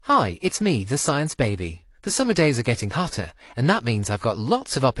Hi, it's me, the Science Baby. The summer days are getting hotter, and that means I've got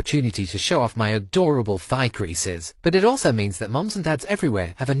lots of opportunity to show off my adorable thigh creases. But it also means that moms and dads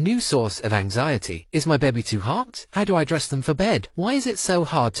everywhere have a new source of anxiety. Is my baby too hot? How do I dress them for bed? Why is it so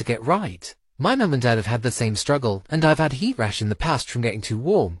hard to get right? My mum and dad have had the same struggle, and I've had heat rash in the past from getting too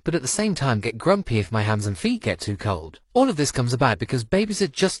warm, but at the same time get grumpy if my hands and feet get too cold. All of this comes about because babies are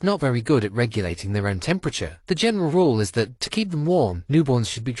just not very good at regulating their own temperature. The general rule is that to keep them warm, newborns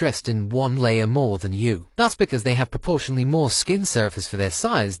should be dressed in one layer more than you. That's because they have proportionally more skin surface for their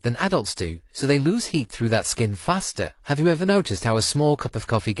size than adults do, so they lose heat through that skin faster. Have you ever noticed how a small cup of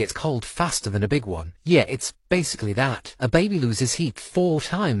coffee gets cold faster than a big one? Yeah, it's basically that. A baby loses heat 4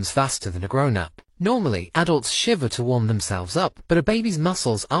 times faster than a grown-up. Normally, adults shiver to warm themselves up, but a baby's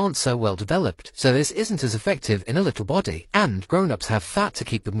muscles aren't so well developed, so this isn't as effective in a little body. And grown-ups have fat to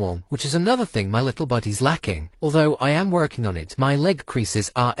keep them warm, which is another thing my little body's lacking. Although I am working on it, my leg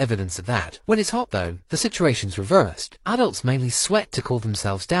creases are evidence of that. When it's hot though, the situation's reversed. Adults mainly sweat to cool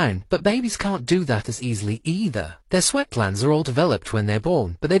themselves down, but babies can't do that as easily either. Their sweat glands are all developed when they're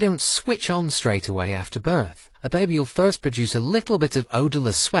born, but they don't switch on straight away after birth. A baby will first produce a little bit of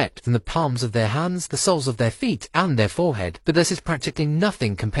odorless sweat from the palms of their hands, the soles of their feet, and their forehead, but this is practically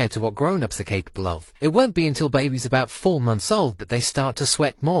nothing compared to what grown-ups are capable of. It won't be until baby's about 4 months old that they start to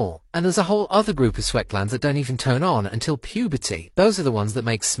sweat more. And there's a whole other group of sweat glands that don't even turn on until puberty. Those are the ones that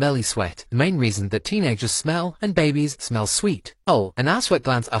make smelly sweat, the main reason that teenagers smell and babies smell sweet. Oh, and our sweat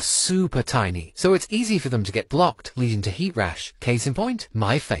glands are super tiny, so it's easy for them to get blocked, leading to heat rash. Case in point,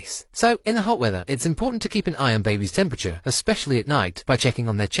 my face. So, in the hot weather, it's important to keep an eye on babies' temperature, especially at night, by checking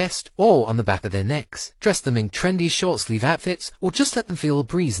on their chest or on the back of their necks. Dress them in trendy short-sleeve outfits, or just let them feel a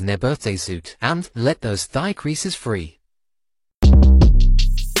breeze in their birthday suit, and let those thigh creases free.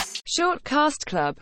 Shortcast Club